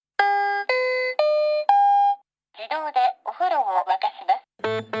を沸かします。お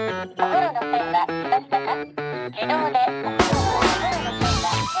風呂の線は来ましたか？自動でお風呂の線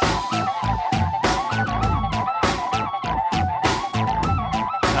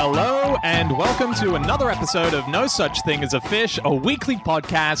Hello and welcome to another episode of No Such Thing as a Fish, a weekly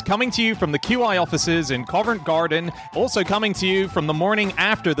podcast coming to you from the QI offices in Covent Garden, also coming to you from the morning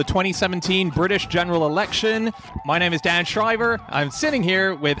after the 2017 British general election. My name is Dan Shriver. I'm sitting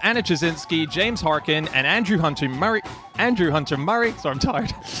here with Anna Jasinski, James Harkin, and Andrew Hunter Murray. Sorry, I'm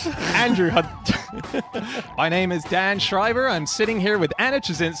tired. My name is Dan Shriver. I'm sitting here with Anna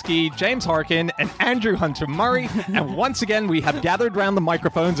Jasinski, James Harkin, and Andrew Hunter Murray. And once again, we have gathered around the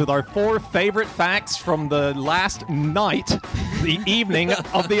microphones with our four favorite facts from the last night, the evening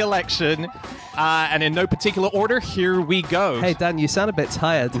of the election. And in no particular order, here we go. Hey, Dan, you sound a bit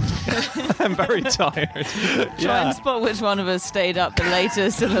tired. I'm very tired. Try and spot which one of us stayed up the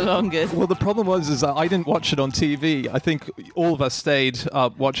latest and the longest. Well, the problem was that I didn't watch it on TV. I think all of us stayed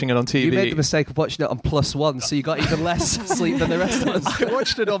watching it on TV. You made the mistake of watching it on +1, so you got even less sleep than the rest of us. I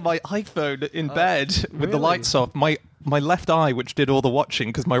watched it on my iPhone in bed with the lights off. My left eye, which did all the watching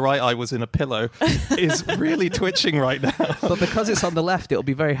because my right eye was in a pillow, is really twitching right now. But because it's on the left, it'll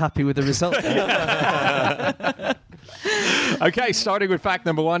be very happy with the result. Okay, starting with fact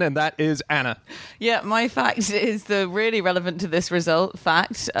number one, and that is Anna. Yeah, my fact is the really relevant to this result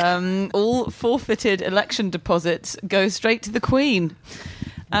fact. All forfeited election deposits go straight to the Queen.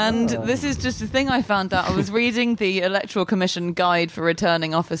 And this is just a thing I found out. I was reading the Electoral Commission Guide for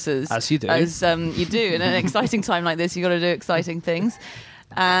Returning Officers. As you do. As you do. In an exciting time like this, you've got to do exciting things.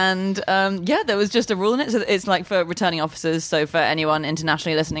 And there was just a rule in it. So it's like for returning officers. So for anyone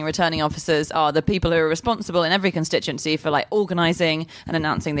internationally listening, returning officers are the people who are responsible in every constituency for like organising and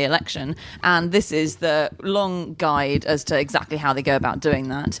announcing the election. And this is the long guide as to exactly how they go about doing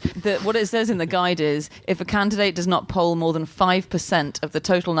that. What it says in the guide is if a candidate does not poll more than 5% of the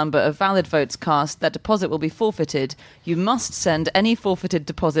total number of valid votes cast, their deposit will be forfeited. You must send any forfeited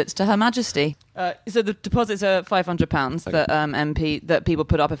deposits to Her Majesty. So the deposits are £500 that people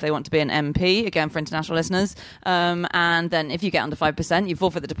put up if they want to be an MP, again for international listeners, and then if you get under 5% you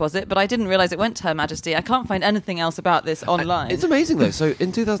forfeit the deposit, but I didn't realise it went to Her Majesty. I can't find anything else about this online. It's amazing though. So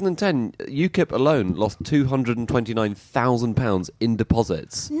in 2010 UKIP alone lost £229,000 in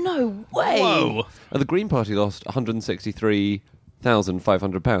deposits. No way. Whoa. And the Green Party lost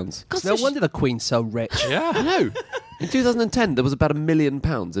 £163,500. No wonder the Queen's so rich. Yeah. I know. In 2010 there was about £1 million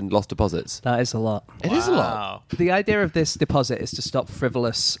in lost deposits. That is a lot. It is a lot. The idea of this deposit is to stop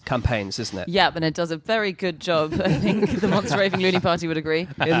frivolous campaigns, isn't it? Yeah, but it does a very good job. I think the Monster Raving Loony Party would agree.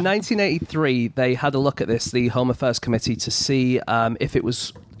 In 1983, they had a look at this, the Home Affairs Committee, to see if it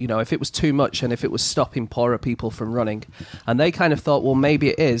was too much and if it was stopping poorer people from running. And they kind of thought, well, maybe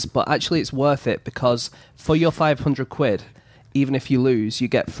it is, but actually it's worth it because for your £500, even if you lose, you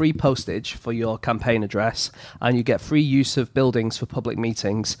get free postage for your campaign address and you get free use of buildings for public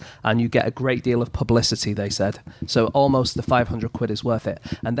meetings and you get a great deal of publicity, they said. So almost the £500 is worth it.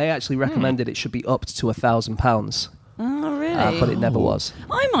 And they actually recommended it should be upped to £1,000. Oh, really? But it never was.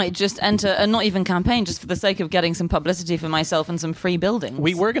 I might just enter a not even campaign just for the sake of getting some publicity for myself and some free buildings.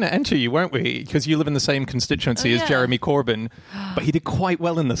 We were going to enter you, weren't we? Because you live in the same constituency as Jeremy Corbyn. But he did quite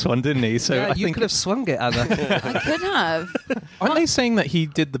well in this one, didn't he? So Yeah, I you think could have swung it, Anna. I could have. Aren't they saying that he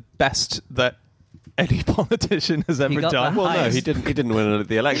did the best that any politician has ever got done? the Well, no, highest. he didn't win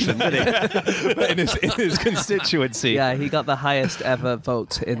the election, did he? But in his constituency. Yeah, he got the highest ever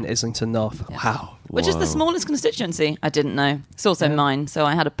vote in Islington North. Wow. Which is the smallest constituency? I didn't know. It's also mine, so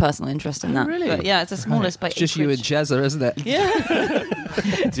I had a personal interest in that. really? But yeah, it's the smallest by It's just you and acreage. Jezza, isn't it? Yeah.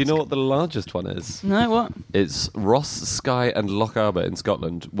 Do you know what the largest one is? No, what? It's Ross, Skye and Loch Arbour in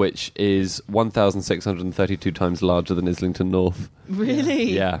Scotland, which is 1,632 times larger than Islington North.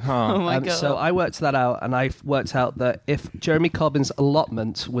 Really? Yeah. Oh my God. So I worked that out, and I worked out that if Jeremy Corbyn's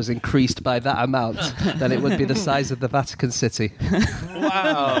allotment was increased by that amount, then it would be the size of the Vatican City.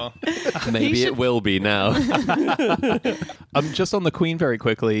 Wow. Maybe it will be now. Just on the Queen very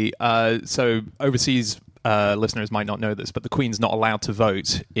quickly. So overseas listeners might not know this, but the Queen's not allowed to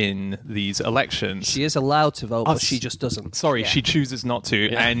vote in these elections. She is allowed to vote, but she just doesn't. Sorry, she chooses not to,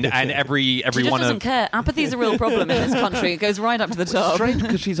 and She just everyone doesn't care. Apathy is a real problem in this country. It goes right up to the top. Strange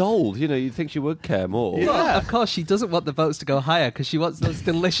because she's old. You know, you'd think she would care more. Yeah, of course, she doesn't want the votes to go higher because she wants those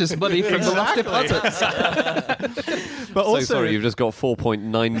delicious money from the last deposits. But So also, sorry, you've just got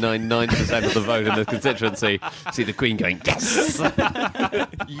 4.999% of the vote in the constituency. See the Queen going, yes!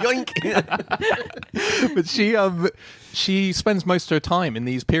 Yoink! but she spends most of her time in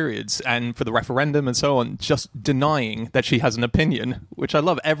these periods and for the referendum and so on just denying that she has an opinion, which I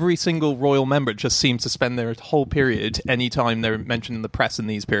love. Every single royal member just seems to spend their whole period, anytime they're mentioned in the press in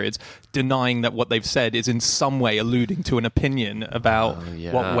these periods, denying that what they've said is in some way alluding to an opinion about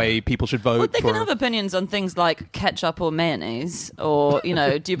what way people should vote. Well, they can have opinions on things like ketchup or mayonnaise, or,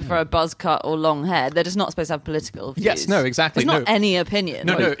 do you prefer a buzz cut or long hair? They're just not supposed to have political views. Yes, no, exactly. It's not any opinion.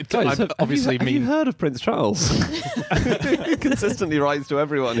 No, Guys, have you heard of Prince Charles? He consistently writes to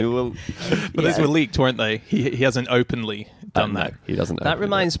everyone who will. But those were leaked, weren't they? He hasn't openly done that. No, he doesn't. That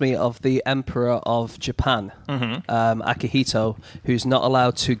reminds me of the Emperor of Japan, Akihito, who's not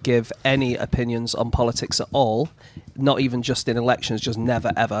allowed to give any opinions on politics at all, not even just in elections, just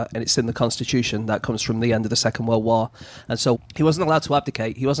never, ever. And it's in the Constitution. That comes from the end of the Second World War. And so he wasn't allowed to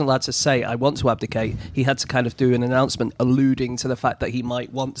abdicate. He wasn't allowed to say, I want to abdicate. He had to kind of do an announcement alluding to the fact that he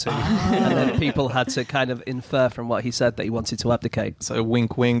might want to. And then people had to kind of infer from what he said that he wanted to abdicate. So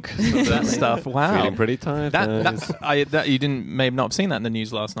wink, wink, that stuff. Wow. Feeling pretty tired. That you may not have seen that in the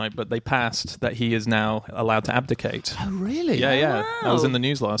news last night, but they passed that he is now allowed to abdicate. Oh, really? Yeah. Wow. That was in the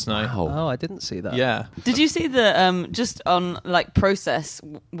news last night. Oh, I didn't see that. Yeah. Did you see the just on like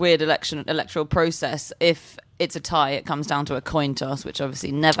weird electoral process? If it's a tie, it comes down to a coin toss, which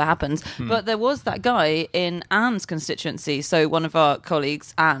obviously never happens. But there was that guy in Anne's constituency. So one of our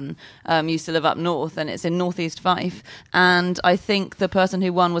colleagues, Anne, used to live up north, and it's in northeast Fife. And I think the person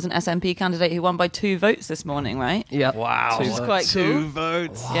who won was an SNP candidate who won by 2 votes this morning, right? Yeah. Wow. Which is quite 2 cool.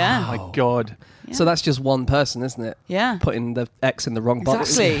 votes. Wow. Yeah. Oh, my God. So that's just one person, isn't it? Yeah. Putting the X in the wrong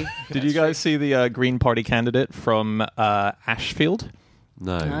box. Exactly. Did you guys see the Green Party candidate from Ashfield?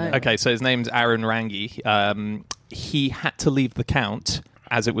 No. Okay, so his name's Aaron Rangi. He had to leave the count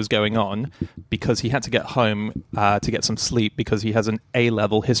as it was going on because he had to get home to get some sleep because he has an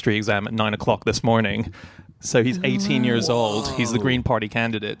A-level history exam at 9 o'clock this morning. So he's 18 years old. He's the Green Party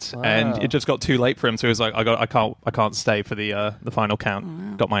candidate, and it just got too late for him. So he was like, I can't stay for the final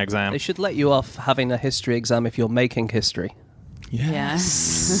count. Got my exam. They should let you off having a history exam if you're making history,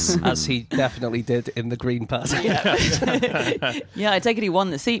 Yes. as he definitely did in the Green Party. Yeah, I take it he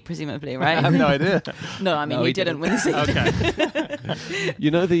won the seat, presumably, right? I have no idea. No, I mean, No, he he didn't win the seat. Okay. You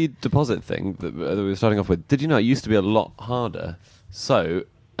know the deposit thing that we were starting off with? Did you know it used to be a lot harder? So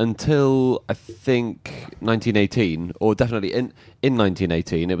until I think 1918, or definitely in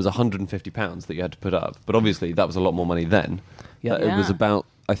 1918, it was £150 that you had to put up. But obviously that was a lot more money then. Yeah. It was about,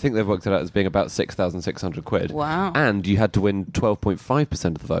 I think they've worked it out as being about 6,600 quid. Wow. And you had to win 12.5%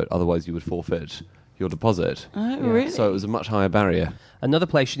 of the vote, otherwise you would forfeit your deposit. Oh, really? So it was a much higher barrier. Another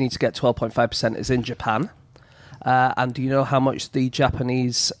place you need to get 12.5% is in Japan. And do you know how much the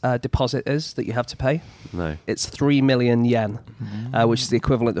Japanese deposit is that you have to pay? No. It's 3 million yen, which is the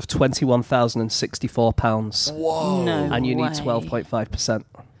equivalent of £21,064. Whoa. No And you need way. 12.5%.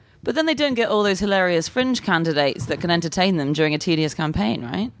 But then they don't get all those hilarious fringe candidates that can entertain them during a tedious campaign,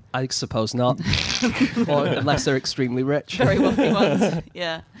 right? I suppose not. Or unless they're extremely rich. Very wealthy ones.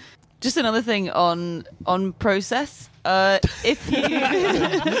 Yeah. Just another thing on process. If you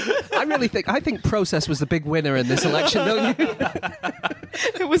I think Process was the big winner in this election, don't you?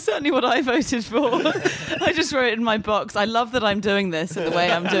 It was certainly what I voted for. I just wrote it in my box. I love that I'm doing this and the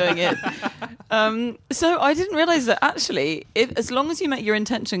way I'm doing it. So I didn't realise that actually, as long as you make your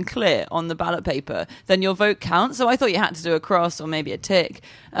intention clear on the ballot paper, then your vote counts. So I thought you had to do a cross or maybe a tick.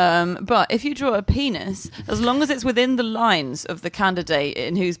 But if you draw a penis, as long as it's within the lines of the candidate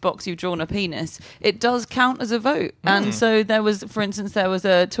in whose box you've drawn a penis, it does count as a vote. And so there was, for instance,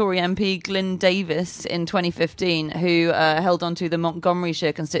 a Tory MP, Glyn Davis, in 2015, who held on to the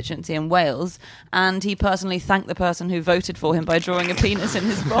Montgomeryshire constituency in Wales, and he personally thanked the person who voted for him by drawing a penis in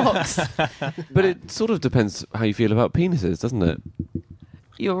his box. But it sort of depends how you feel about penises, doesn't it?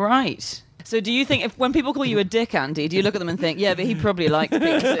 You're right. So do you think, when people call you a dick, Andy, do you look at them and think, yeah, but he probably likes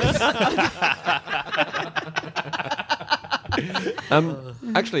penises?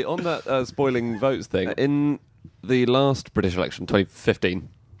 Actually, on that spoiling votes thing, in the last British election, 2015,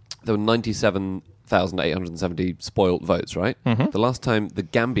 there were 97,870 spoilt votes, right? The last time the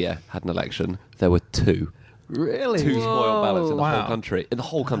Gambia had an election, there were 2. Really? 2 spoiled ballots in the Wow. whole country. In the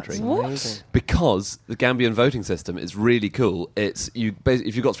whole country. What? Because the Gambian voting system is really cool. It's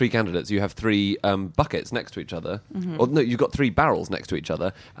if you've got 3 candidates, you have 3 buckets next to each other. Or no, you've got 3 barrels next to each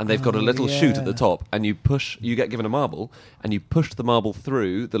other, and they've got a little chute at the top, and you get given a marble, and you push the marble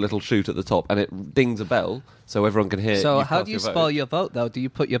through the little chute at the top, and it dings a bell so everyone can hear. So you've how cast do you your vote. spoil your vote, though? Do you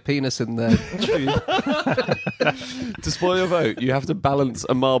put your penis in the tube? To spoil your vote, you have to balance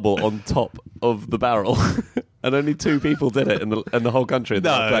a marble on top of the barrel. and only 2 people did it in the whole country in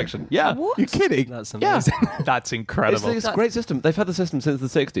the whole collection. Yeah. What? You're kidding? That's Yeah. amazing. That's incredible. It's a great system. They've had the system since the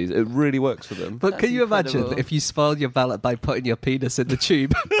 60s. It really works for them. But That's can you imagine incredible. if you spoiled your ballot by putting your penis in the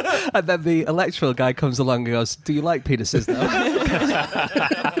tube, and then the electoral guy comes along and goes, "Do you like penises now?"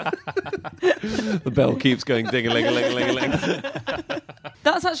 The bell keeps going ding-a-ling-a-ling-a-ling-a-ling.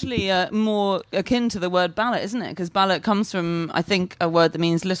 That's actually more akin to the word ballot, isn't it? Because ballot comes from, I think, a word that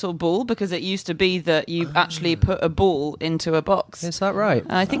means little ball, because it used to be that you actually put a ball into a box. Is that right?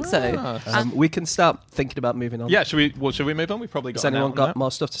 I think so. We can start thinking about moving on. Yeah, should we move on? We've probably got Has anyone an hour got on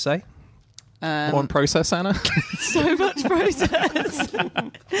more stuff to say? that. More on process, Anna? So much process.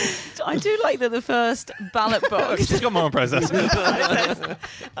 I do like that the first ballot box. She's got more on process.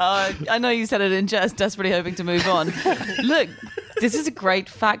 I know you said it in jest, desperately hoping to move on. Look, this is a great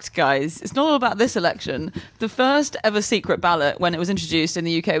fact, guys. It's not all about this election. The first ever secret ballot, when it was introduced in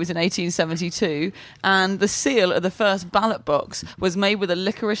the UK, was in 1872, and the seal of the first ballot box was made with a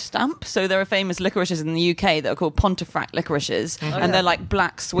licorice stamp. So there are famous licorices in the UK that are called Pontefract licorices, and they're like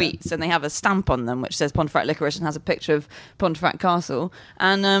black sweets, and they have a stamp on them which says Pontefract licorice and has a picture of Pontefract Castle.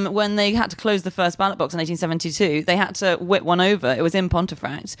 And when they had to close the first ballot box in 1872, they had to whip one over. It was in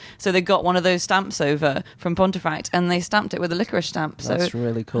Pontefract, so they got one of those stamps over from Pontefract, and they stamped it with a licorice stamp. That's So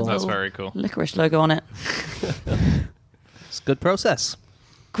really cool. That's very cool. licorice logo on it. It's a good process.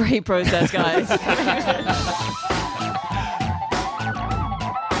 Great process, guys.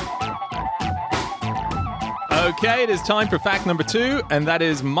 Okay, it is time for fact number 2, and that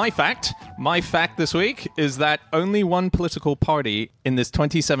is my fact. My fact this week is that only one political party in this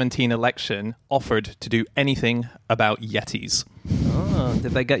 2017 election offered to do anything about Yetis. Oh,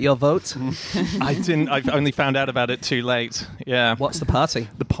 did they get your vote? I didn't. I've only found out about it too late. Yeah. What's the party?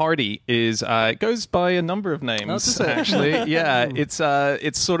 The party is it goes by a number of names. does it? Actually, yeah.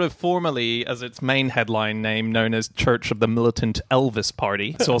 It's sort of formally as its main headline name known as Church of the Militant Elvis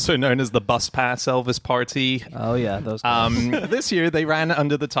Party. It's also known as the Bus Pass Elvis Party. Oh yeah, those guys. This year they ran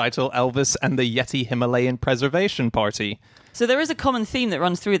under the title Elvis and the Yeti Himalayan Preservation Party. So there is a common theme that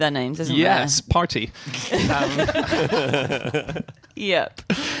runs through their names, isn't Yes, party. there? Yep.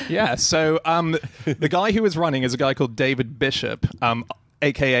 Yeah, so the guy who was running is a guy called David Bishop,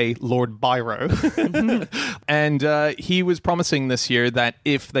 aka Lord Biro. And he was promising this year that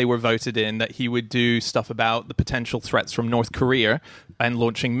if they were voted in, that he would do stuff about the potential threats from North Korea and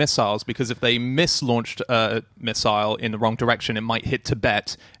launching missiles, because if they mislaunched a missile in the wrong direction, it might hit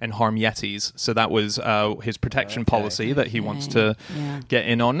Tibet and harm Yetis. So that was his protection policy that he wants to get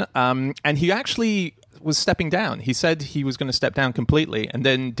in on. And he actually was stepping down. He said he was going to step down completely, and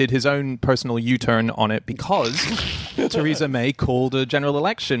then did his own personal U-turn on it because Theresa May called a general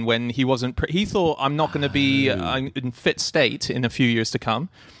election when he wasn't. He thought, I'm not going to be in fit state in a few years to come.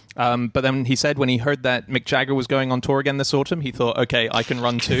 But then he said when he heard that Mick Jagger was going on tour again this autumn, he thought, okay, I can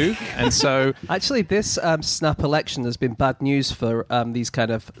run too. And so Actually, this snap election has been bad news for these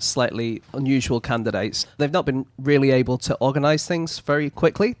kind of slightly unusual candidates. They've not been really able to organise things very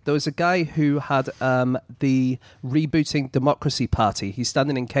quickly. There was a guy who had the Rebooting Democracy Party. He's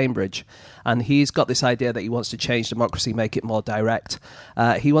standing in Cambridge, and he's got this idea that he wants to change democracy, make it more direct.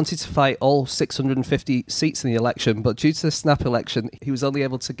 He wanted to fight all 650 seats in the election, but due to the snap election, he was only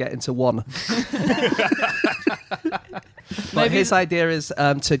able to get into one. But his idea is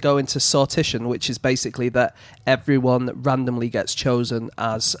to go into sortition, which is basically that everyone randomly gets chosen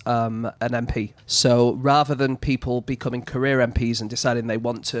as an MP. So rather than people becoming career MPs and deciding they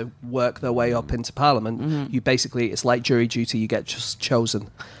want to work their way up into Parliament, you basically, it's like jury duty, you get just chosen.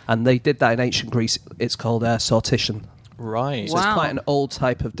 And they did that in ancient Greece. It's called sortition. right. So it's Wow. quite an old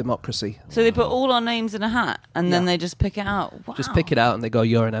type of democracy. So they put all our names in a hat, and then they just pick it out. Wow. Just pick it out and they go,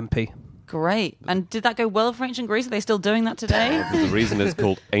 you're an MP. Great. And did that go well for ancient Greece? Are they still doing that today? There's a reason it's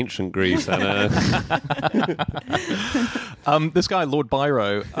called ancient Greece. And, This guy, Lord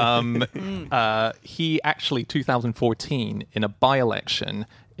Biro, he actually, 2014, in a by-election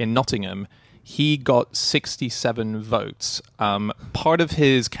in Nottingham, he got 67 votes. Part of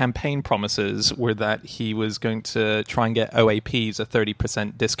his campaign promises were that he was going to try and get OAPs a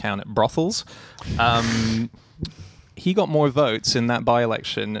 30% discount at brothels. He got more votes in that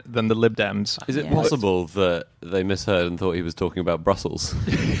by-election than the Lib Dems. is it Yeah. possible that they misheard and thought he was talking about Brussels?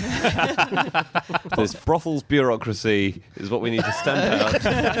 This Brussels bureaucracy is what we need to stamp out.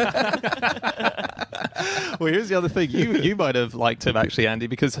 Well, here's the other thing. You might have liked him, actually, Andy,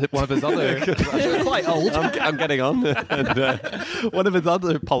 because one of his other... Quite old. I'm getting on. And, one of his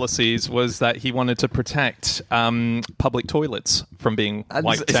other policies was that he wanted to protect public toilets from being And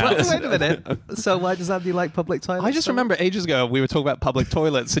wiped out. Wait a minute. So why does Andy like public toilets? I just remember ages ago we were talking about public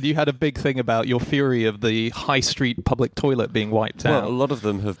toilets, and you had a big thing about your fury of the high street public toilet being wiped Well, a out. lot of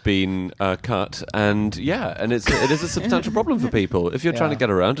them have been cut, and it is a substantial problem for people. If you're trying to get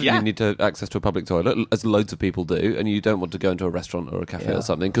around and Yeah. you need to access to a public toilet, as loads of people do, and you don't want to go into a restaurant or a cafe or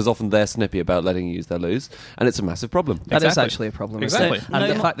something, because often they're snippy about letting you use their loos, and it's a massive problem. That is Exactly. actually a problem. isn't Exactly. it? And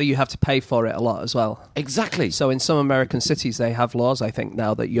No- the fact that you have to pay for it a lot as well. Exactly. So in some American cities, they have laws, I think,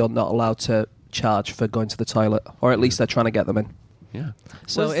 now that you're not allowed to charge for going to the toilet, or at least they're trying to get them in. Yeah.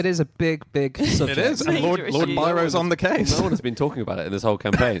 So Was- it is a big, big subject. It is, and Major Lord issue. Byro's on the case. No one has been talking about it in this whole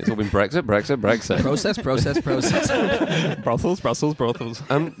campaign. It's all been Brexit, Brexit, Brexit. Process. Brussels.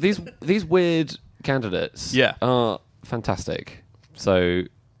 These weird candidates Yeah. are fantastic. So,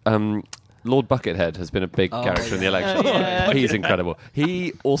 Lord Buckethead has been a big character in the election. Oh, yeah. He's incredible.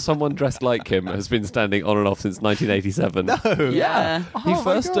 He or someone dressed like him has been standing on and off since 1987. No. Yeah. He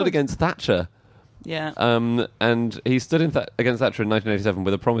first stood against Thatcher. Yeah. And he stood against Thatcher in 1987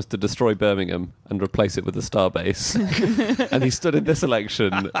 with a promise to destroy Birmingham and replace it with a starbase. And he stood in this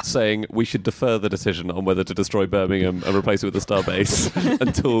election saying we should defer the decision on whether to destroy Birmingham and replace it with a starbase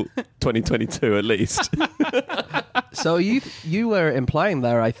until 2022 at least. So you were implying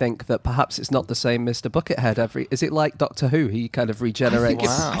there, I think, that perhaps it's not the same Mr. Buckethead. Is it like Doctor Who? He kind of regenerates.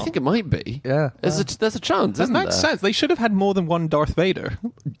 Wow. I think it might be. Yeah. There's a chance, That isn't makes there? sense. They should have had more than one Darth Vader.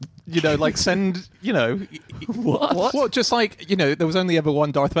 Like send, What? Well, just like, there was only ever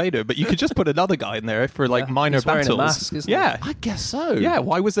one Darth Vader, but you could just put another guy in there for like Yeah. minor He's wearing a battles. mask, isn't he? Yeah. I guess so. Yeah,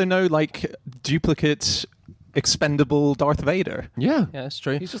 why was there no like duplicate expendable Darth Vader? Yeah. Yeah, it's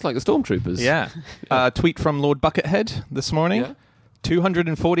true. He's just like the stormtroopers. Yeah. Tweet from Lord Buckethead this morning. Yeah.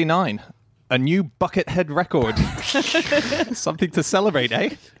 249. A new Buckethead record. Something to celebrate,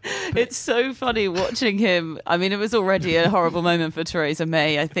 eh? It's so funny watching him. I mean, it was already a horrible moment for Theresa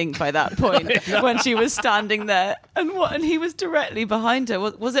May, I think, by that point, when she was standing there and he was directly behind her.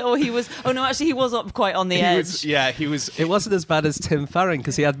 Was it? Or he was... Oh, no, actually, he was up quite on the edge. He was... It wasn't as bad as Tim Farron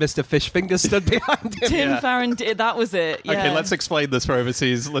because he had Mr. Fishfinger stood behind him. Tim Farron did... That was it, yeah. Okay, let's explain this for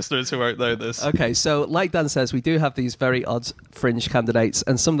overseas listeners who won't know this. Okay, so like Dan says, we do have these very odd fringe candidates,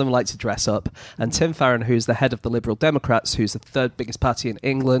 and some of them like to dress up. And Tim Farron, who's the head of the Liberal Democrats, who's the third biggest party in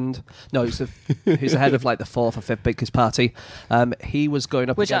England, who's the head of like the fourth or fifth biggest party, he was going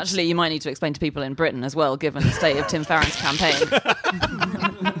up Which against... actually you might need to explain to people in Britain as well, given the state of Tim Farron's campaign.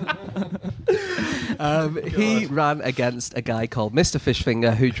 he ran against a guy called Mr.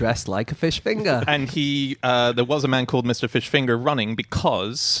 Fishfinger who dressed like a fish finger. And there was a man called Mr. Fishfinger running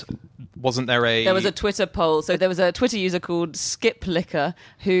because... Wasn't there a... There was a Twitter poll. So there was a Twitter user called Skip Liquor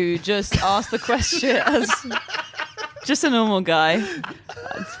who just asked the question as just a normal guy.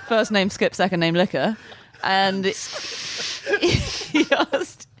 First name Skip, second name Liquor. And he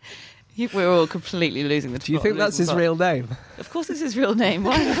asked... We're all completely losing the Do you think that's his real name? Of course it's his real name.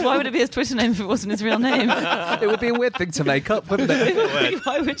 Why would it be his Twitter name if it wasn't his real name? It would be a weird thing to make up, wouldn't it?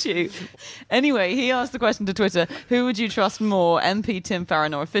 Why would you? Anyway, he asked the question to Twitter, who would you trust more, MP Tim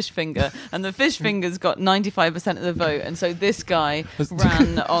Farron or a fish finger? And the fish fingers got 95% of the vote. And so this guy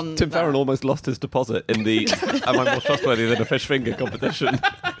ran on... Tim that. Farron almost lost his deposit in the "Am I more trustworthy than a fish finger" competition.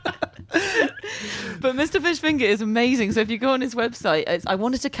 But Mr. Fishfinger is amazing. So if you go on his website, I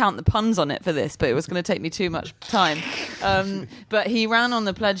wanted to count the puns on it for this, but it was going to take me too much time. But he ran on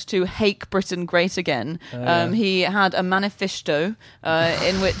the pledge to "Hake Britain Great Again." He had a manifesto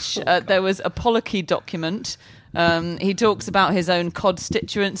in which there was a Pollocky document. He talks about his own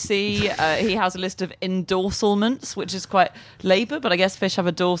constituency. He has a list of endorsements, which is quite Labour, but I guess fish have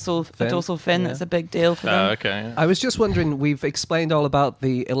a dorsal fin. Yeah. That's a big deal for them. okay. I was just wondering, we've explained all about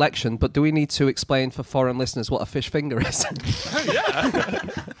the election, but do we need to explain for foreign listeners what a fish finger is?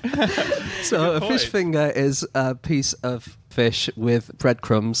 So a fish finger is a piece of fish with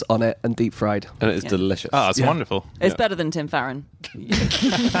breadcrumbs on it and deep fried. And it's delicious. Oh, it's wonderful. It's better than Tim Farron.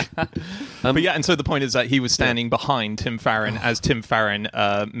 But yeah, and so the point is that he was standing behind Tim Farron as Tim Farron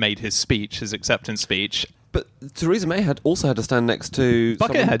made his speech, his acceptance speech. But Theresa May also had to stand next to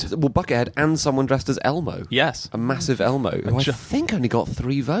Buckethead. Buckethead and someone dressed as Elmo. Yes. A massive Elmo, who I think only got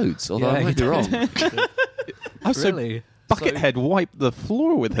 3 votes, although I Yeah, might he be wrong. Oh, so Really? Buckethead wiped the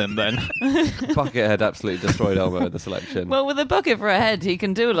floor with him then. Buckethead absolutely destroyed Elmo in this election. Well, with a bucket for a head, he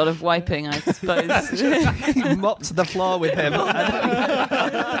can do a lot of wiping, I suppose. He mopped the floor with him.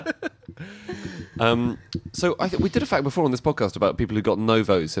 So I think we did a fact before on this podcast about people who got no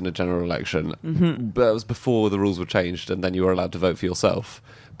votes in a general election, but it was before the rules were changed, and then you were allowed to vote for yourself.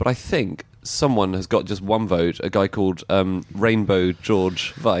 But I think someone has got just one vote, a guy called Rainbow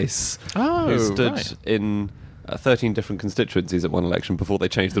George Weiss, Oh, who stood right. in 13 different constituencies at one election before they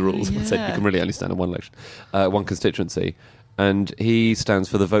changed the rules and said you can really only stand on one election, one constituency. And he stands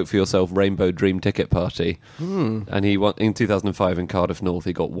for the Vote for Yourself Rainbow Dream Ticket Party. And he won in 2005 in Cardiff North.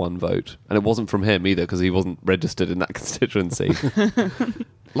 He got one vote, and it wasn't from him either because he wasn't registered in that constituency.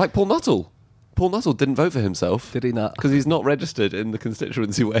 Like Paul Nuttall. Paul Nuttall didn't vote for himself. Did he not? Because he's not registered in the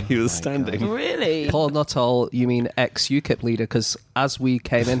constituency where he was standing. Really? Paul Nuttall, you mean ex-UKIP leader? Because as we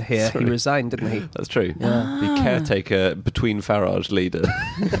came in here, he resigned, didn't he? That's true. The caretaker between Farage leader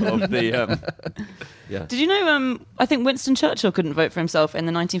of the... yeah. Did you know, I think Winston Churchill couldn't vote for himself in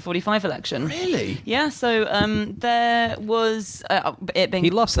the 1945 election. Really? Yeah, so there was... it being He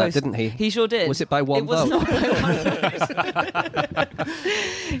lost that, didn't he? He sure did. Was it by one It was vote? not by one vote.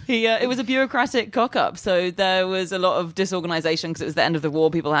 It was a bureaucratic cock-up, so there was a lot of disorganisation because it was the end of the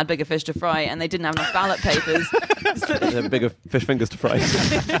war, people had bigger fish to fry, and they didn't have enough ballot papers. They have bigger fish fingers to fry.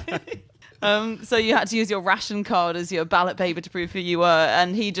 So you had to use your ration card as your ballot paper to prove who you were,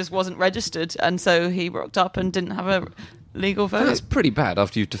 and he just wasn't registered, and so he rocked up and didn't have a legal vote. That's pretty bad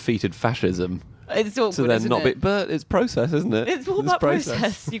after you've defeated fascism. It's awkward, So then isn't not it? be, but it's process, isn't it? It's all about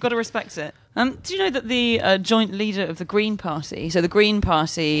process. You've got to respect it. Do you know that the joint leader of the Green Party, so the Green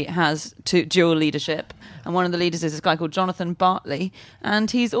Party has dual leadership, and one of the leaders is this guy called Jonathan Bartley,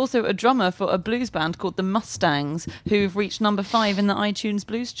 and he's also a drummer for a blues band called the Mustangs, who've reached number 5 in the iTunes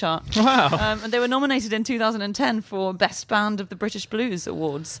Blues chart. Wow. And they were nominated in 2010 for Best Band of the British Blues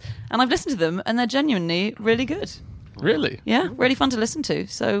Awards. And I've listened to them, and they're genuinely really good. Really? Yeah, really fun to listen to.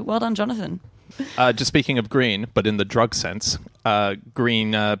 So well done, Jonathan. Just speaking of green, but in the drug sense,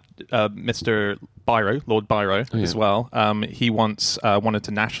 green, Mr. Biro, Lord Biro, as well. He once wanted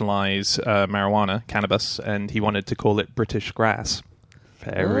to nationalise marijuana, cannabis, and he wanted to call it British grass.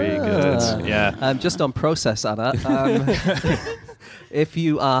 Very good. Yeah. Just on process, Anna. If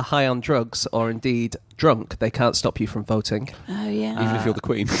you are high on drugs or indeed drunk, they can't stop you from voting. Oh, yeah. Even if you're the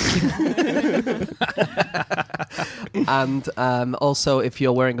Queen. And also, if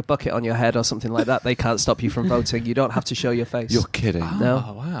you're wearing a bucket on your head or something like that, they can't stop you from voting. You don't have to show your face. You're kidding. No.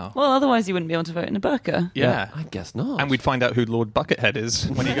 Oh, wow. Well, otherwise you wouldn't be able to vote in a burqa. Yeah. I guess not. And we'd find out who Lord Buckethead is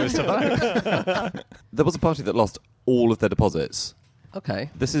when he goes to vote. There was a party that lost all of their deposits. Okay.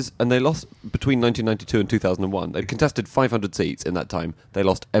 And they lost between 1992 and 2001. They contested 500 seats in that time. They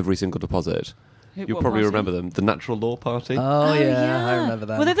lost every single deposit. You'll What probably party? remember them. The Natural Law Party. Oh, yeah, I remember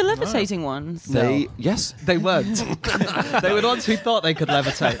that. Were they the levitating ones? No. Yes, They weren't. They were the ones who thought they could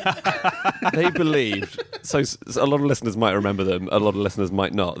levitate. they believed. So a lot of listeners might remember them. A lot of listeners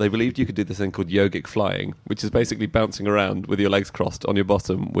might not. They believed you could do this thing called yogic flying, which is basically bouncing around with your legs crossed on your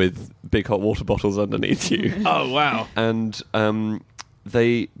bottom with big hot water bottles underneath you. Oh, wow. And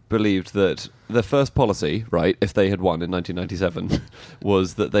they believed that their first policy, right, if they had won in 1997,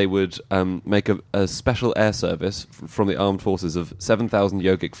 was that they would make a special air service from the armed forces of 7,000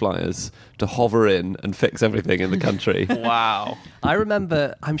 yogic flyers to hover in and fix everything in the country. Wow. I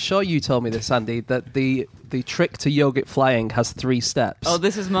remember, I'm sure you told me this, Andy, that the trick to yogic flying has 3 steps. Oh,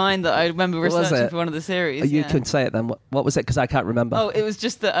 this is mine that I remember What was researching it? for one of the series. You yeah. can say it then. What was it? Because I can't remember. Oh, it was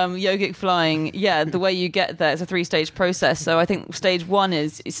just that yogic flying, the way you get there, it's a 3-stage process. So I think stage 1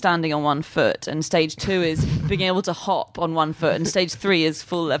 is standing on one foot, and stage 2 is being able to hop on one foot, and stage 3 is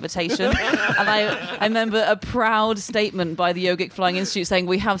full levitation. And I remember a proud statement by the Yogic Flying Institute saying,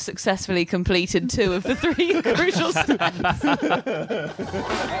 "We have successfully completed 2 of the 3 crucial steps."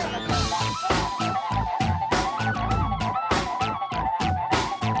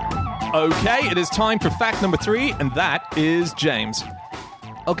 Okay, it is time for fact number 3, and that is James.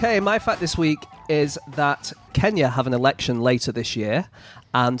 Okay, my fact this week is that Kenya have an election later this year,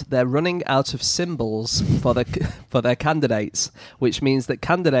 and they're running out of symbols for their candidates, which means that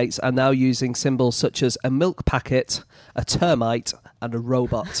candidates are now using symbols such as a milk packet, a termite, and a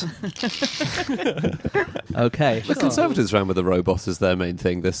robot. Okay. The Conservatives ran with the robot as their main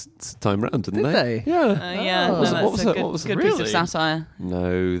thing this time round, didn't Did they? Yeah. Yeah, Oh. no, What that's was a it? good, What was it? good piece of Really? satire.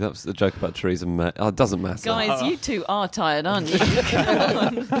 No, that was the joke about Theresa May. Oh, it doesn't matter. Guys, you two are tired, aren't you? Come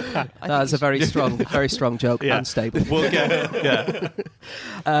on. That's a very strong joke, Yeah. and stable. We'll get it.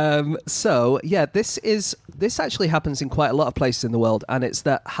 Yeah. So yeah, this actually happens in quite a lot of places in the world, and it's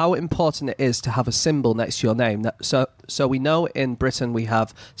that how important it is to have a symbol next to your name. So we know in Britain we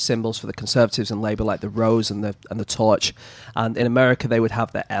have symbols for the Conservatives and Labour, like the rose and the torch, and in America they would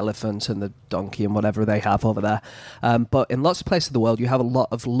have the elephant and the donkey and whatever they have over there. But in lots of places of the world, you have a lot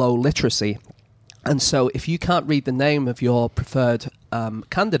of low literacy. And so if you can't read the name of your preferred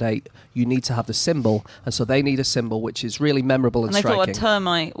candidate, you need to have the symbol. And so they need a symbol which is really memorable and And they thought striking. a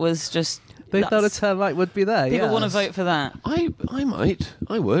termite was just They thought a termite would be there. People yes. want to vote for that. I might.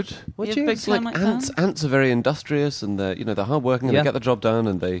 I would. Would You're you? a big It's like termite ants. fan? Ants are very industrious, and they're hardworking, and Yeah. they get the job done,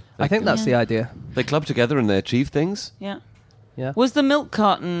 and they I think that's the idea. they club together and they achieve things. Yeah. Yeah. Was the milk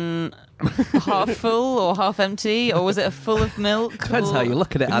carton half full or half empty, or was it full of milk? Depends or- how you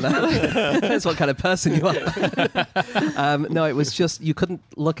look at it, Anna. Depends what kind of person you are. No, it was just, you couldn't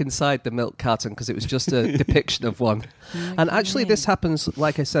look inside the milk carton because it was just a depiction of one. And actually this happens,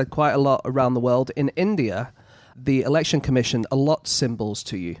 like I said, quite a lot around the world. In India, the election commission allots symbols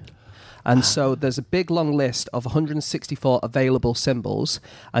to you. And so there's a big long list of 164 available symbols,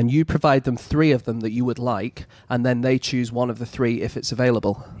 and you provide them 3 of them that you would like, and then they choose one of the 3 if it's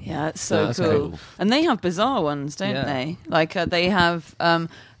available. Yeah, it's so That's cool. cool. And they have bizarre ones, don't Yeah. they? Like they have.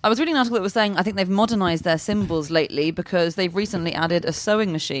 I was reading an article that was saying I think they've modernised their symbols lately because they've recently added a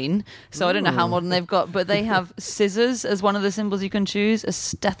sewing machine. So I don't know how modern they've got, but they have scissors as one of the symbols you can choose, a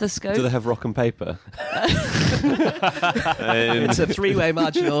stethoscope. Do they have rock and paper? It's a 3-way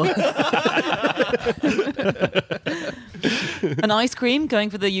marginal. An ice cream going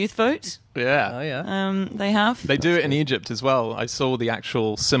for the youth vote. Yeah. Oh, yeah. They have. They do it in Egypt as well. I saw the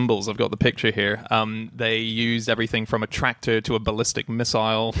actual symbols. I've got the picture here. They use everything from a tractor to a ballistic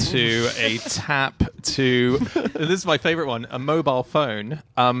missile to a tap to... This is my favorite one, a mobile phone.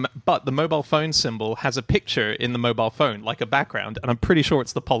 But the mobile phone symbol has a picture in the mobile phone, like a background. And I'm pretty sure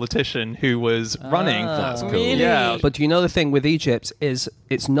it's the politician who was running. That's cool. Really? Yeah. But do you know the thing with Egypt is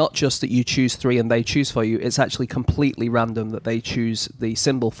it's not just that you choose 3 and they choose for you. It's actually completely random that they choose the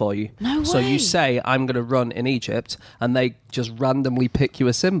symbol for you. No So way. you say, I'm going to run in Egypt, and they just randomly pick you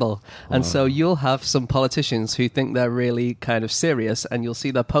a symbol. And so you'll have some politicians who think they're really kind of serious, and you'll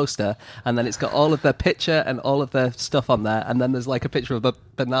see their poster, and then it's got all of their picture and all of their stuff on there, and then there's like a picture of a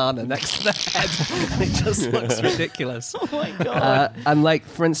banana next to their head. And it just looks ridiculous. Oh my god. And like,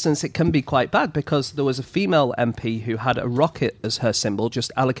 for instance, it can be quite bad because there was a female MP who had a rocket as her symbol,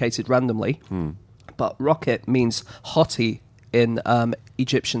 just allocated randomly. But rocket means hottie in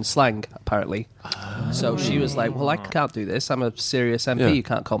Egyptian slang, apparently. So she was like, well, I can't do this. I'm a serious MP. Yeah. You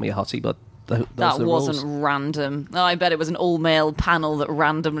can't call me a hottie, but those That are the wasn't rules. random. Oh, I bet it was an all-male panel that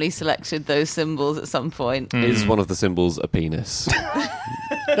randomly selected those symbols at some point. Is one of the symbols a penis?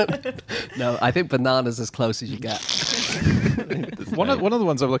 No, I think banana's as close as you get. One of the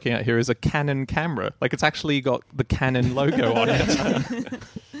ones I'm looking at here is a Canon camera. Like, it's actually got the Canon logo on it.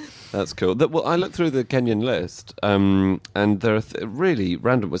 That's cool. Well, I looked through the Kenyan list, and there are really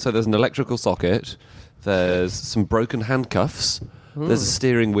random. So there's an electrical socket, there's some broken handcuffs, there's a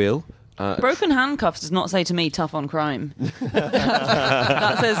steering wheel. Broken handcuffs does not say to me tough on crime.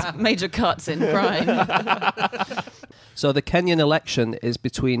 That says major cuts in crime. So the Kenyan election is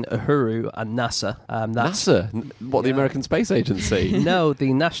between Uhuru and NASA. That's NASA? What, the Yeah. American Space Agency? No,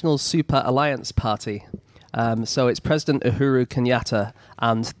 the National Super Alliance Party. So it's President Uhuru Kenyatta,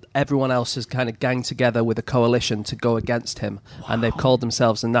 and everyone else has kind of ganged together with a coalition to go against him. And they've called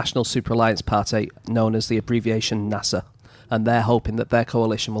themselves the National Super Alliance Party, known as the abbreviation NASA. And they're hoping that their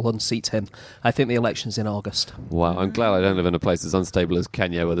coalition will unseat him. I think the election's in August. Wow, I'm glad I don't live in a place as unstable as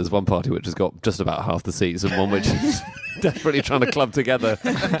Kenya, where there's one party which has got just about half the seats and one which is desperately trying to club together.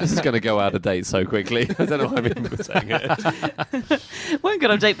 This is going to go out of date so quickly. I don't know what I mean by saying it. Won't get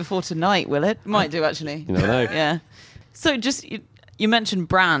update before tonight, will it? Might do, actually. You never know. Yeah. So just, you mentioned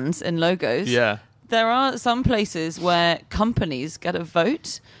brands and logos. Yeah. There are some places where companies get a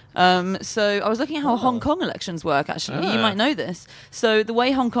vote. So I was looking at how Hong Kong elections work, actually. You might know this. So the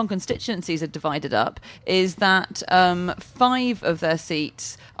way Hong Kong constituencies are divided up is that 5 of their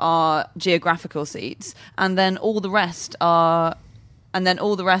seats are geographical seats, and then all the rest are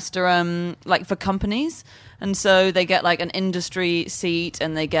like for companies. And so they get like an industry seat,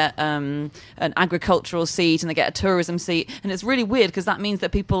 and they get an agricultural seat, and they get a tourism seat. And it's really weird because that means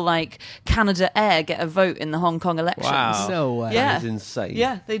that people like Canada Air get a vote in the Hong Kong elections. Wow. No way. Yeah. That is insane.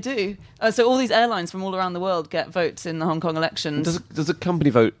 Yeah, they do. So all these airlines from all around the world get votes in the Hong Kong elections. Does a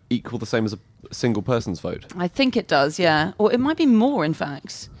company vote equal the same as a single person's vote? I think it does, yeah. Or it might be more, in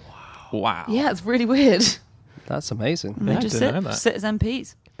fact. Wow. Yeah, it's really weird. That's amazing. They Yeah, I just didn't know that. sit as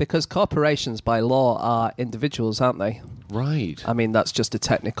MPs. Because corporations by law are individuals, aren't they? Right. I mean, that's just a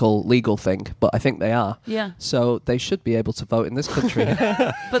technical legal thing, but I think they are. Yeah. So they should be able to vote in this country.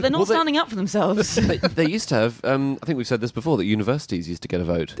 But they're not standing up for themselves. They used to have, I think we've said this before, that universities used to get a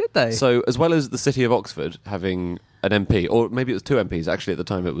vote. Did they? So as well as the city of Oxford having an MP, or maybe it was 2 MPs, actually at the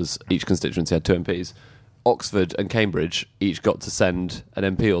time it was each constituency had 2 MPs, Oxford and Cambridge each got to send an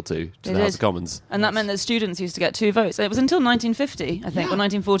MP or two to They the House did. of Commons. And that meant that students used to get 2 votes. It was until 1950, I think, or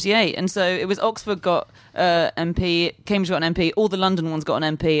 1948. And so it was Oxford got MP, Cambridge got an MP, all the London ones got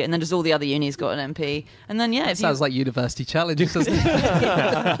an MP, and then just all the other unis got an MP. And then, yeah, if you, Sounds like university challenges, doesn't it?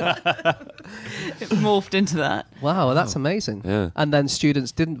 it morphed into that. Wow, that's amazing. Yeah. And then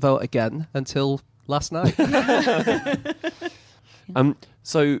students didn't vote again until last night.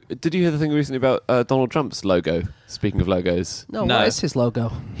 So, did you hear the thing recently about Donald Trump's logo? Speaking of logos, No, No. what is his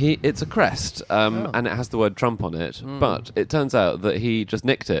logo? it's a crest, and it has the word Trump on it. But it turns out that he just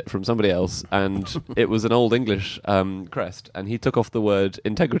nicked it from somebody else, and it was an old English crest, and he took off the word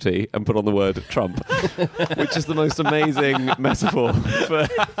integrity and put on the word Trump, which is the most amazing metaphor for.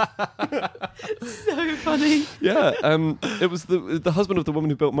 So funny. Yeah, it was the husband of the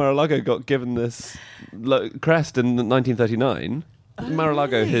woman who built Mar-a-Lago got given this crest in 1939.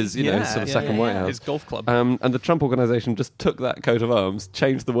 Mar-a-Lago, his sort of second White House. His golf club. And the Trump organisation just took that coat of arms,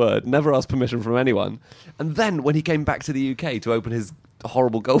 changed the word, never asked permission from anyone, and then when he came back to the UK to open his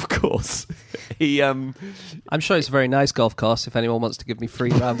horrible golf course, he I'm sure it's a very nice golf course if anyone wants to give me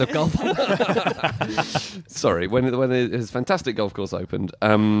free round of golf. sorry, when his fantastic golf course opened,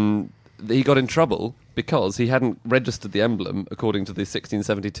 he got in trouble because he hadn't registered the emblem according to the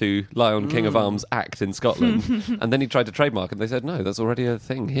 1672 Lion King of Arms Act in Scotland. And then he tried to trademark, and they said, no, that's already a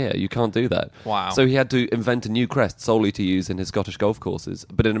thing here. You can't do that. Wow. So he had to invent a new crest solely to use in his Scottish golf courses.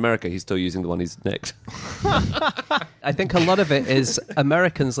 But in America, he's still using the one he's nicked. I think a lot of it is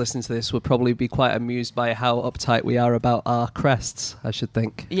Americans listening to this would probably be quite amused by how uptight we are about our crests, I should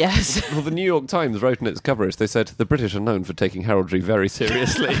think. Yes. Well, the New York Times wrote in its coverage, they said, the British are known for taking heraldry very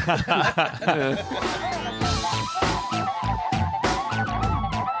seriously.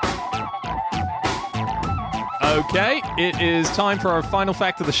 Okay, it is time for our final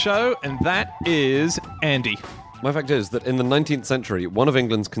fact of the show, and that is Andy. My fact is that in the 19th century, one of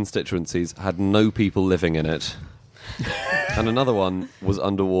England's constituencies had no people living in it. And another one was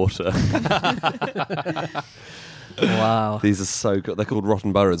underwater. Wow. These are so good. They're called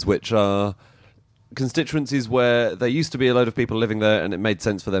rotten boroughs, which are constituencies where there used to be a load of people living there and it made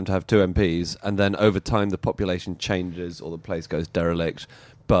sense for them to have 2 MPs, and then over time the population changes or the place goes derelict,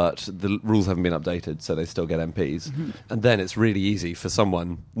 but the rules haven't been updated, so they still get MPs. Mm-hmm. And then it's really easy for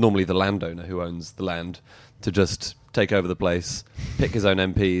someone, normally the landowner who owns the land, to just take over the place, pick his own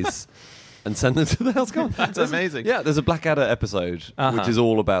MPs, and send them to the House of Commons. That's amazing. Yeah, there's a Blackadder episode which is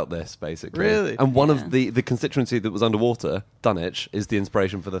all about this, basically. Really? And one of the constituency that was underwater, Dunwich, is the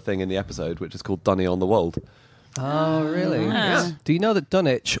inspiration for the thing in the episode, which is called Dunny on the Wold. Oh, really? Yeah. Do you know that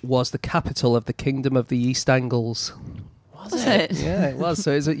Dunwich was the capital of the Kingdom of the East Angles? Was it? Yeah, it was.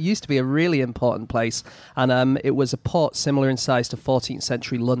 So it used to be a really important place, and it was a port similar in size to 14th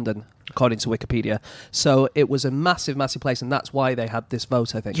century London, according to Wikipedia. So it was a massive, massive place, and that's why they had this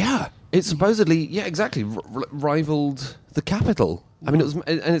vote, I think. Yeah, it's supposedly, exactly, rivaled the capital. I mean, it was,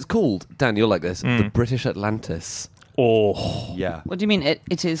 and it's called, Dan, you're like this, the British Atlantis. Oh. Yeah. What do you mean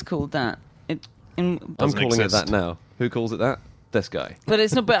it is called that? I'm Doesn't calling exist. it that now. Who calls it that? This guy. But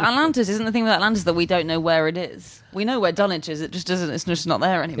it's not. But Atlantis isn't the thing with Atlantis that we don't know where it is. We know where Dunwich is. It just doesn't. It's just not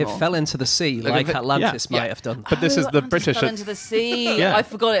there It anymore. fell into the sea like if it- Atlantis yeah, might yeah. have done. But this is the Atlantis British. fell into the sea. Yeah. I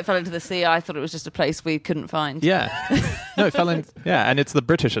forgot it fell into the sea. I thought it was just a place we couldn't find. Yeah. No, it fell in. Yeah, and it's the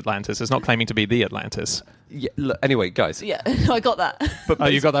British Atlantis. It's not claiming to be the Atlantis. Yeah, look, anyway, guys. Yeah. I got that. But Oh,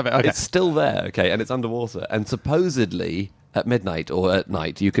 you got that bit? Okay. It's still there, okay, and it's underwater. And supposedly, at midnight or at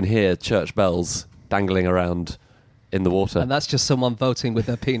night, you can hear church bells dangling around in the water. And that's just someone voting with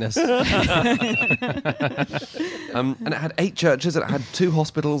their penis. And it had 8 churches, and it had 2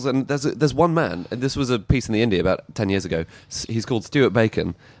 hospitals, and there's one man, and this was a piece in the India about 10 years ago. He's called Stuart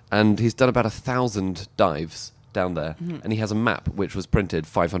Bacon, and he's done about 1,000 dives down there, and he has a map which was printed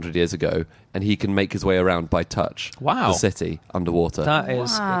 500 years ago, and he can make his way around by touch. Wow. The city underwater. That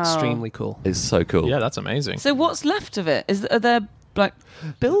is Wow. extremely cool. is so cool. Yeah, that's amazing. So what's left of it? Are there like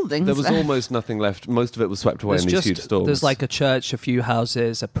buildings? There was left? almost nothing left. Most of it was swept away in these huge storms. There's like a church, a few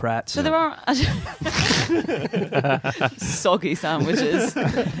houses, a Pret. So there are soggy sandwiches.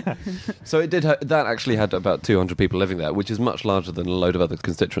 So it did. That actually had about 200 people living there, which is much larger than a load of other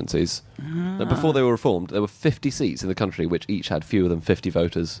constituencies. Now, before they were reformed, there were 50 seats in the country, which each had fewer than 50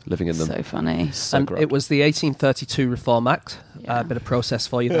 voters living in them. So funny. So And corrupt. it was the 1832 Reform Act. A bit of process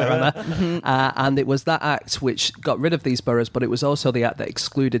for you there, Anna. And it was that act which got rid of these boroughs, but it was also the act that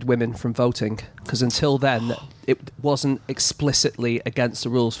excluded women from voting. Because until then, it wasn't explicitly against the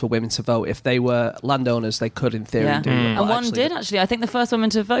rules for women to vote. If they were landowners, they could, in theory, do it. And But one did, actually. I think the first woman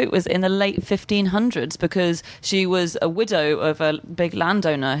to vote was in the late 1500s because she was a widow of a big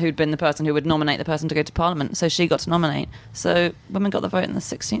landowner who'd been the person who would nominate the person to go to Parliament. So she got to nominate. So women got the vote in the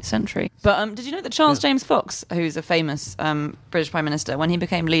 16th century. But did you know that Charles James Fox, who's a famous British Prime Minister, when he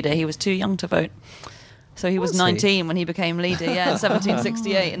became leader, he was too young to vote. So he was 19 when he became leader, in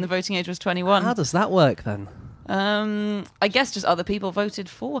 1768, and the voting age was 21. How does that work then? I guess just other people voted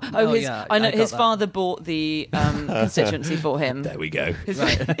for. I know got his that. father bought the constituency for him. There we go.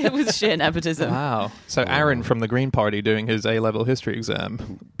 It was sheer nepotism. Wow. So Aaron from the Green Party doing his A-level history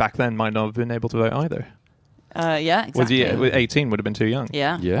exam back then might not have been able to vote either. Yeah, exactly. With 18 would have been too young.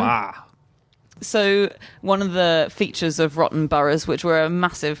 Yeah. Wow. So one of the features of rotten boroughs, which were a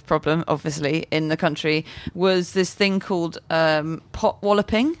massive problem, obviously, in the country, was this thing called pot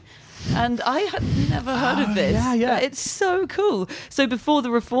walloping. And I had never heard of this. Yeah. But it's so cool. So before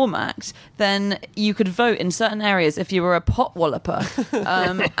the Reform Act, then you could vote in certain areas if you were a pot walloper.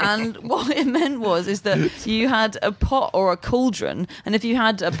 And what it meant is that you had a pot or a cauldron, and if you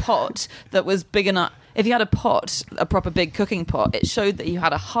had a pot that was big enough, if you had a pot, a proper big cooking pot, it showed that you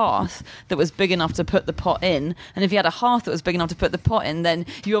had a hearth that was big enough to put the pot in. And if you had a hearth that was big enough to put the pot in, then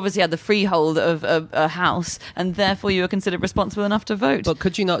you obviously had the freehold of a house, and therefore you were considered responsible enough to vote. But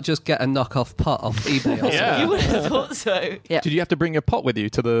could you not just get a knockoff pot off eBay or something? Yeah. You would have thought so. Yeah. Did you have to bring your pot with you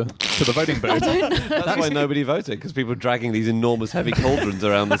to the voting booth? That's why nobody voted, because people were dragging these enormous heavy cauldrons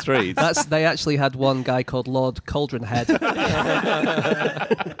around the streets. They actually had one guy called Lord Cauldron Head.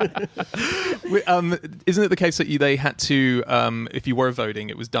 Isn't it the case that they had to, if you were voting,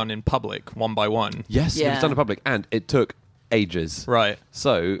 it was done in public, one by one? Yes, it Yeah. was done in public, and it took ages. Right.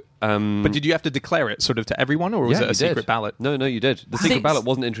 So, But did you have to declare it sort of to everyone, or was yeah, it a you secret did. ballot? No, you did. The secret ballot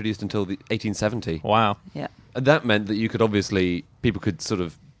wasn't introduced until the 1870. Wow. Yeah. And that meant that you could people could sort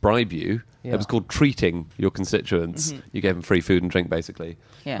of bribe you. Yeah. It was called treating your constituents. You gave them free food and drink, basically.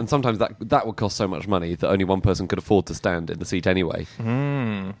 Yeah. And sometimes that would cost so much money that only one person could afford to stand in the seat anyway.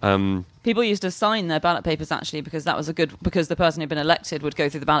 People used to sign their ballot papers actually because because the person who'd been elected would go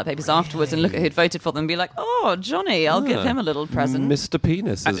through the ballot papers afterwards and look at who'd voted for them and be like, "Oh, Johnny, I'll give him a little present." Mr.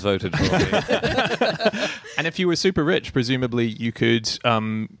 Penis has voted for me. And if you were super rich, presumably you could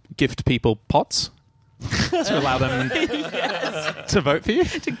gift people pots to allow them to vote for you.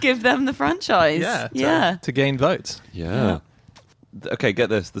 To give them the franchise. To gain votes. Yeah. Okay, get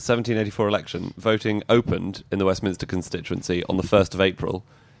this. The 1784 election, voting opened in the Westminster constituency on the 1st of April,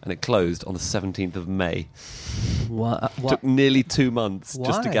 and it closed on the 17th of May. What? Took nearly 2 months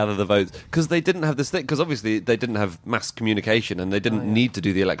just to Why? gather the votes. Because they didn't have this thing, because obviously they didn't have mass communication, and they didn't need to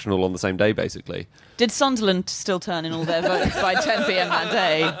do the election all on the same day, basically. Did Sunderland still turn in all their votes by 10 p.m. that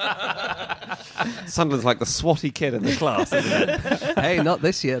day? Sunderland's like the swatty kid in the class, isn't it? Hey, not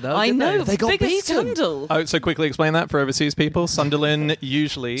this year, though. I did know. They got biggest beaten. scandal. Oh, so quickly explain that for overseas people. Sunderland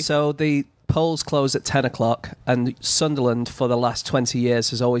usually... So the polls close at 10 o'clock, and Sunderland, for the last 20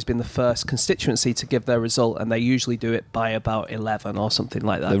 years, has always been the first constituency to give their result, and they usually do it by about 11 or something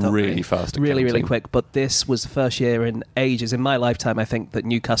like that. They're don't really they? fast at Really, really counting. quick. But this was the first year in ages, in my lifetime, I think, that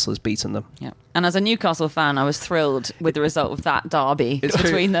Newcastle has beaten them. Yeah. And as a Newcastle fan, I was thrilled with the result of that derby It's true.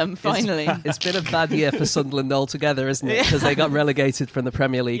 between them, finally. It's been a bad year for Sunderland altogether, isn't it? Because they got relegated from the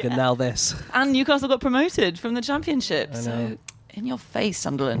Premier League, and now this. And Newcastle got promoted from the Championship. I know. So, in your face,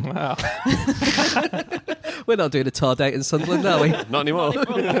 Sunderland. Wow. We're not doing a tour date in Sunderland, are we? Not anymore.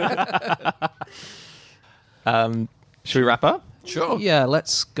 Should we wrap up? Sure. Yeah,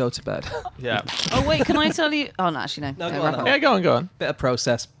 let's go to bed. Yeah. Oh, wait, can I tell you? Oh, no, actually, no. No, go wrap on. up. Yeah, go on. Bit of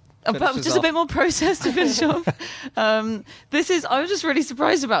process. But Finishes just a off. bit more process to finish off. I was just really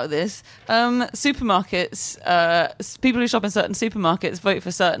surprised about this. Supermarkets, people who shop in certain supermarkets vote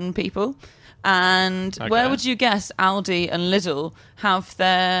for certain people. And where would you guess Aldi and Lidl have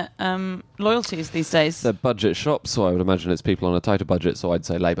their loyalties these days? They're budget shops, so I would imagine it's people on a tighter budget, so I'd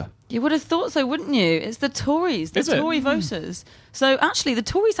say Labour. You would have thought so, wouldn't you? It's the Tories, the Is it? Tory voters. So actually, the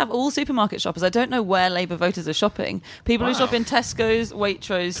Tories have all supermarket shoppers. I don't know where Labour voters are shopping. People who shop in Tesco's,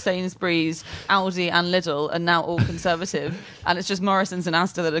 Waitrose, Sainsbury's, Aldi and Lidl are now all Conservative. And it's just Morrison's and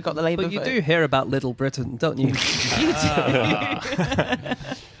Asda that have got the Labour But you vote. do hear about Little Britain, don't you? You do.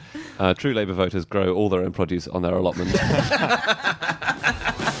 True Labour voters grow all their own produce on their allotment.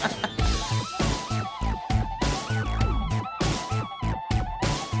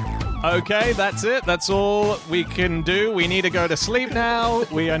 Okay, that's it. That's all we can do. We need to go to sleep now.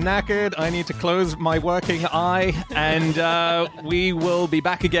 We are knackered. I need to close my working eye. And we will be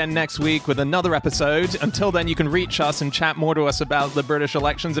back again next week with another episode. Until then, you can reach us and chat more to us about the British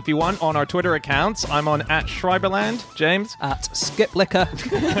elections if you want on our Twitter accounts. I'm on @Schreiberland. James? At Skiplicker.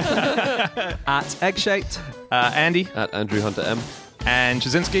 At Eggshaped. Andy? At Andrew Hunter M. And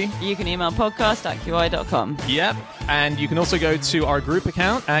Jasinski? You can email podcast@qi.com. Yep. And you can also go to our group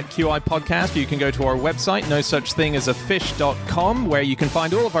account at QI Podcast. You can go to our website, nosuchthingasafish.com, where you can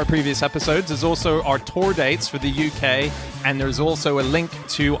find all of our previous episodes. There's also our tour dates for the UK. And there's also a link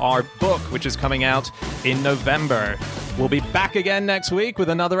to our book, which is coming out in November. We'll be back again next week with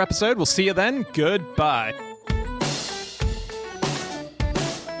another episode. We'll see you then. Goodbye.